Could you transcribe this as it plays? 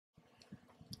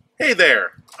Hey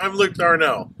there, I'm Luke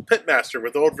Darnell, Pitmaster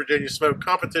with the Old Virginia Smoke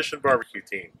Competition Barbecue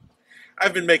Team.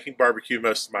 I've been making barbecue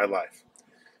most of my life.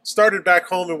 Started back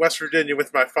home in West Virginia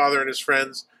with my father and his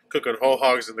friends, cooking whole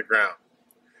hogs in the ground.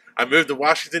 I moved to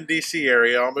Washington, D.C.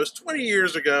 area almost 20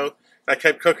 years ago, and I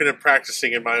kept cooking and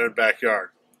practicing in my own backyard.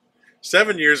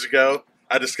 7 years ago,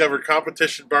 I discovered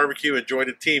competition barbecue and joined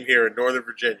a team here in Northern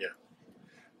Virginia.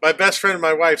 My best friend and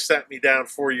my wife sat me down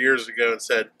 4 years ago and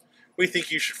said, "We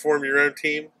think you should form your own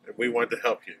team, and we want to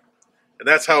help you." And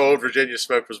that's how Old Virginia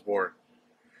Smoke was born.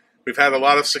 We've had a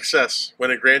lot of success,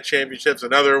 winning grand championships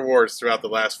and other awards throughout the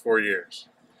last 4 years.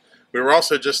 We were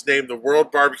also just named the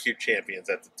World Barbecue Champions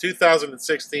at the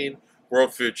 2016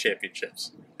 World Food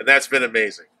Championships, and that's been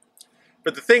amazing.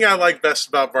 But the thing I like best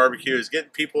about barbecue is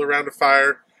getting people around the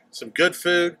fire, some good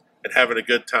food, and having a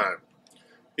good time.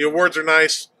 The awards are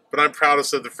nice, but I'm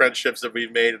proudest of the friendships that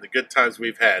we've made and the good times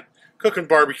we've had, cooking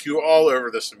barbecue all over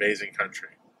this amazing country.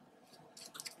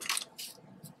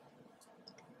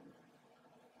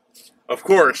 Of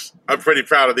course, I'm pretty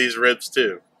proud of these ribs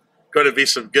too. Going to be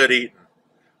some good eating.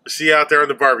 We'll see you out there on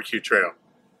the barbecue trail.